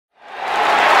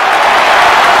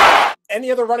Any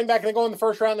other running back going to go in the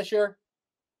first round this year?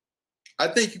 I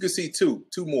think you could see two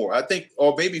more. I think,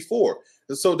 or maybe four.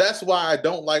 So that's why I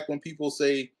don't like when people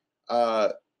say,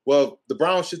 well, the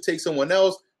Browns should take someone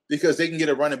else because they can get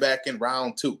a running back in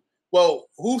round 2. Well,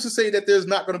 who's to say that there's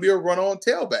not going to be a run on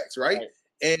tailbacks, right?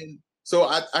 And so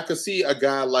I could see a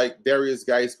guy like Darius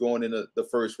Geis going in the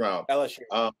first round.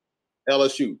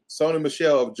 LSU. Sony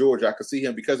Michel of Georgia, I could see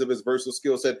him because of his versatile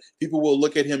skill set. People will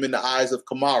look at him in the eyes of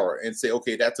Kamara and say,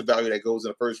 okay, that's a value that goes in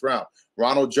the first round.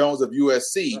 Ronald Jones of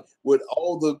USC, with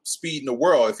all the speed in the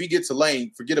world, if he gets a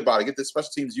lane, forget about it. Get the special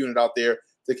teams unit out there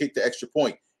to kick the extra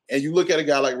point. And you look at a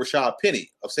guy like Rashad Penny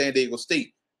of San Diego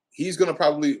State. He's going to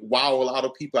probably wow a lot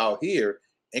of people out here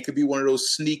and could be one of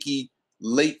those sneaky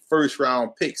late first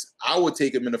round picks. I would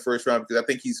take him in the first round because I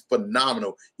think he's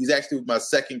phenomenal. He's actually my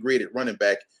second graded running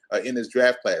back in this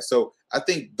draft class. So I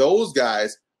think those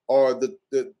guys are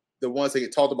the ones that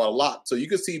get talked about a lot. So you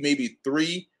could see maybe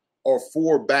 3 or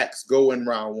 4 backs go in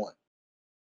round 1.